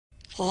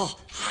Hi.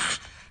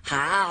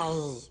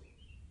 Wow.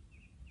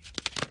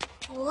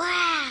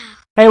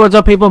 Hey, what's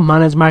up people? My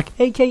name's Mark,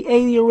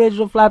 aka the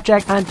original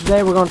Flapjack, and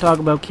today we're going to talk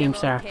about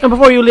KeemStar. And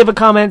before you leave a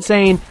comment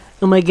saying,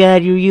 oh my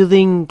god, you're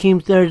using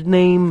KeemStar's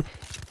name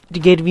to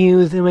get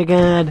views, oh my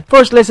god.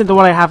 First listen to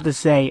what I have to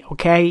say,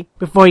 okay?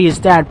 Before you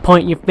start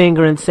pointing your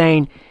finger and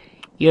saying,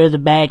 you're the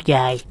bad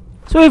guy.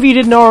 So if you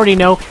didn't already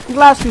know, in the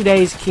last few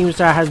days,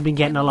 KeemStar has been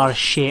getting a lot of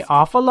shit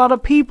off a lot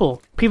of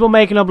people. People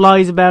making up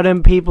lies about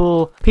him,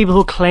 people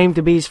who claim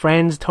to be his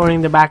friends, turning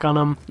their back on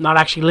him, not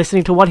actually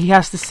listening to what he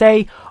has to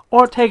say,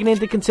 or taking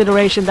into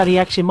consideration that he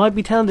actually might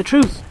be telling the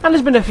truth. And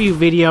there's been a few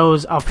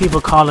videos of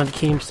people calling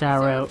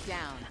KeemStar out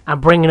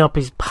and bringing up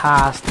his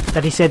past,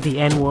 that he said the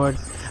N-word.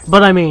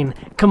 But I mean,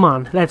 come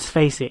on, let's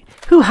face it,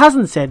 who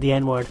hasn't said the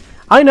N-word?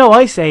 I know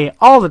I say it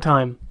all the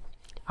time.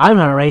 I'm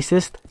not a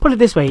racist. Put it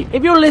this way,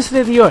 if you're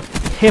listening to your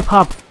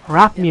hip-hop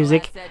rap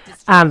music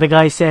and the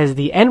guy says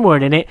the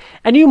N-word in it,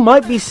 and you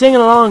might be singing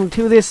along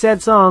to this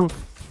said song,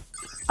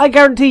 I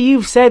guarantee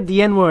you've said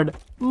the N-word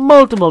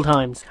multiple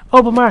times.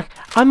 Oh, but Mark,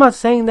 I'm not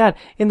saying that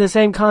in the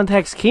same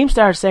context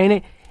KeemStar's saying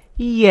it.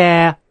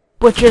 Yeah,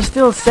 but you're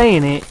still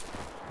saying it.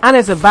 And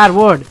it's a bad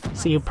word,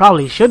 so you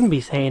probably shouldn't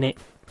be saying it.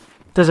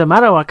 Doesn't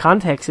matter what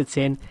context it's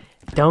in,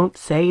 don't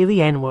say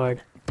the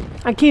N-word.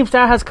 And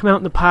KeemStar has come out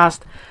in the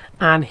past,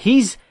 and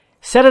he's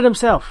said it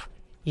himself.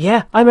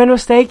 Yeah, I made a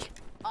mistake.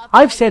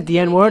 I've said the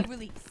N-word.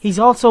 He's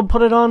also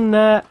put it on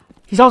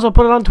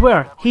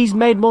Twitter. He's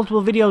made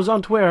multiple videos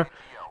on Twitter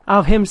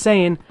of him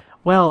saying,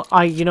 well,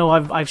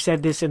 I've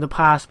said this in the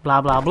past,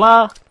 blah blah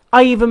blah.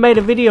 I even made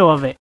a video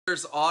of it.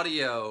 There's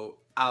audio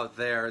out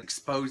there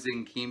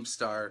exposing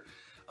KeemStar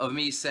of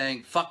me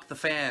saying fuck the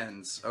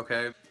fans,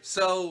 okay?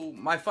 So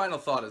my final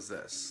thought is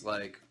this,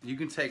 like, you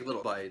can take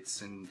little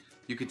bites and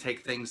you can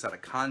take things out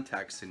of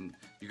context and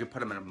you can put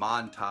them in a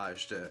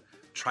montage to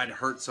try to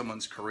hurt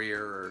someone's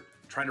career or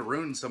try to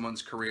ruin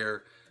someone's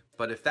career.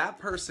 But if that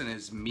person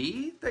is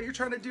me that you're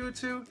trying to do it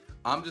to,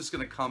 I'm just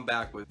gonna come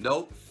back with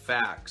no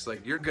facts.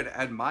 Like, you're gonna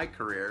end my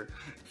career.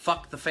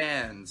 Fuck the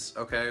fans,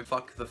 okay?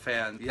 Fuck the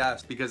fans.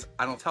 Yes, because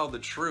I don't tell the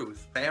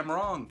truth. I am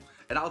wrong.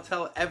 And I'll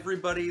tell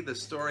everybody the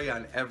story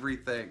on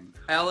everything.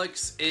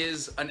 Alex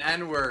is an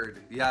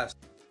N-word, yes.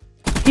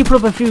 He put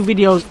up a few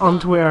videos on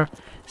Twitter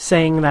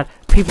saying that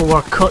people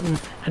were cutting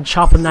and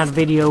chopping that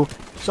video.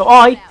 So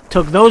I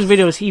took those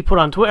videos he put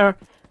on Twitter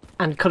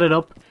and cut it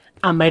up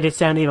and made it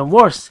sound even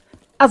worse.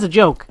 As a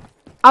joke.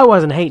 I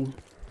wasn't hating.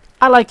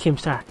 I like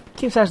KeemStar.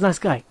 KeemStar's a nice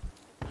guy.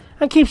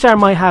 And KeemStar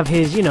might have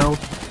his,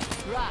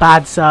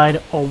 bad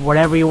side or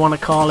whatever you want to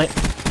call it.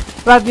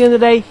 But at the end of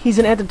the day, he's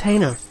an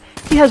entertainer.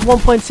 He has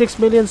 1.6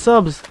 million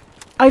subs.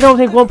 I don't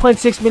think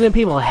 1.6 million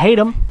people hate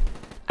him.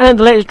 And in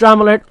the latest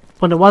drama alert,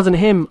 when it wasn't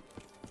him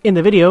in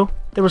the video,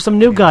 there was some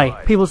new guy.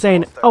 People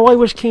saying, oh, I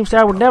wish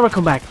KeemStar would never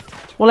come back.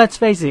 Well, let's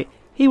face it.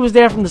 He was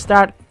there from the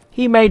start.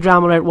 He made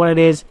drama alert what it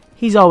is.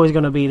 He's always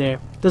going to be there.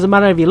 Doesn't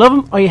matter if you love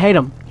him or you hate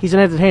him. He's an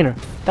entertainer.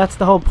 That's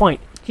the whole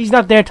point. He's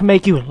not there to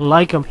make you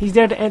like him. He's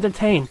there to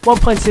entertain.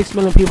 1.6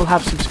 million people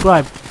have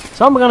subscribed.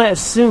 So I'm going to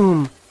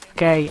assume,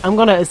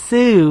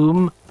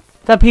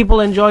 that people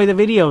enjoy the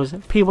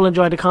videos. People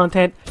enjoy the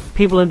content.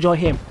 People enjoy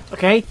him.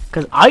 Okay?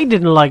 Because I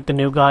didn't like the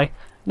new guy.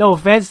 No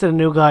offense to the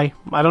new guy.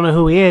 I don't know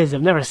who he is.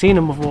 I've never seen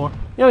him before.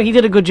 He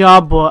did a good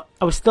job, but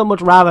I would still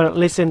much rather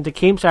listen to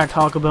KeemStar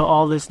talk about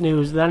all this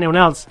news than anyone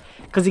else.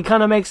 Because he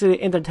kind of makes it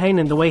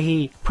entertaining the way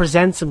he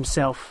presents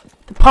himself.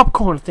 The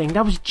popcorn thing,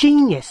 that was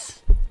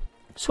genius.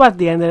 So at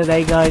the end of the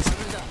day, guys,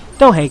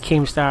 don't hate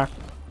KeemStar.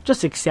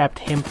 Just accept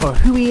him for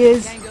who he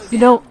is.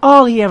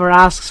 All he ever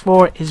asks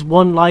for is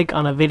one like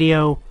on a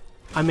video.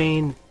 I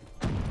mean,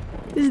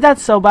 is that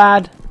so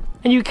bad?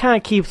 And you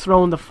can't keep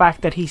throwing the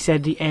fact that he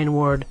said the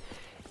N-word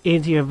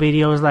into your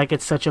videos like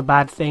it's such a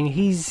bad thing.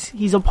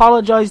 He's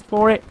apologized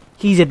for it.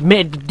 He's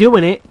admitted to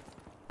doing it,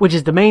 which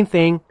is the main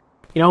thing.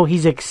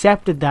 He's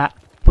accepted that.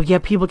 But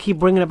yet people keep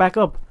bringing it back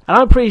up. And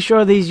I'm pretty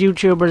sure these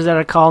YouTubers that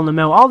are calling them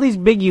out, all these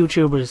big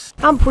YouTubers,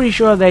 I'm pretty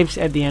sure they've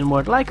said the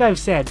N-word. Like I've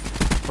said,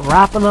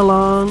 rapping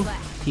along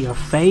to your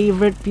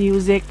favorite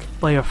music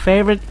by your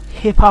favorite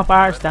hip-hop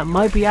artist that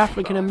might be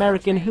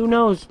African-American, who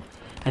knows?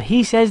 And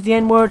he says the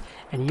N-word,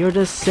 and you're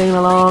just singing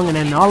along, and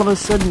then all of a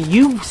sudden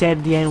you've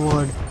said the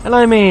N-word. And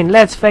I mean,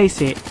 let's face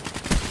it,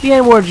 the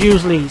N-word's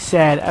usually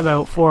said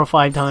about 4 or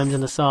 5 times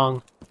in a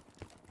song.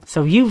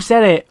 So you've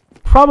said it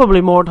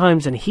probably more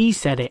times than he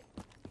said it.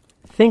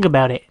 Think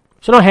about it.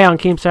 So don't hate on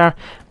KeemStar.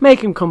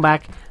 Make him come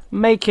back.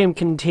 Make him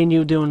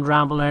continue doing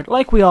Drama Alert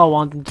like we all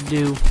want him to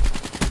do.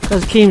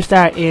 Because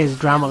KeemStar is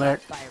Drama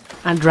Alert.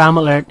 And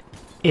Drama Alert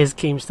is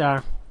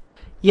KeemStar.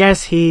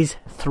 Yes, he's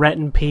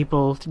threatened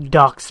people,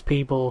 dox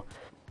people.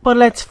 But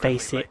let's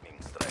face it.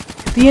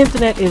 The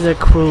internet is a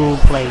cruel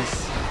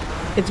place.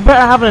 It's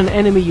better having an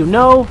enemy you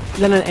know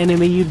than an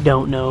enemy you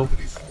don't know.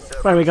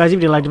 But anyway guys,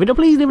 if you liked the video,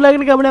 please leave a like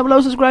and a comment down below,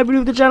 subscribe if you're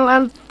new to the channel,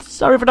 and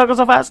sorry for talking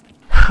so fast.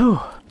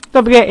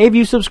 Don't forget, if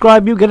you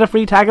subscribe, you get a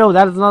free taco.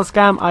 That is not a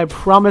scam. I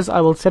promise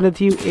I will send it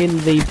to you in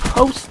the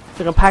post. It's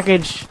like a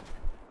package.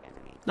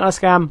 Not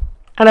a scam.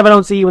 And if I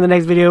don't see you in the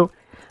next video,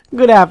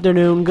 good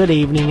afternoon, good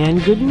evening,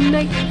 and good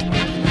night.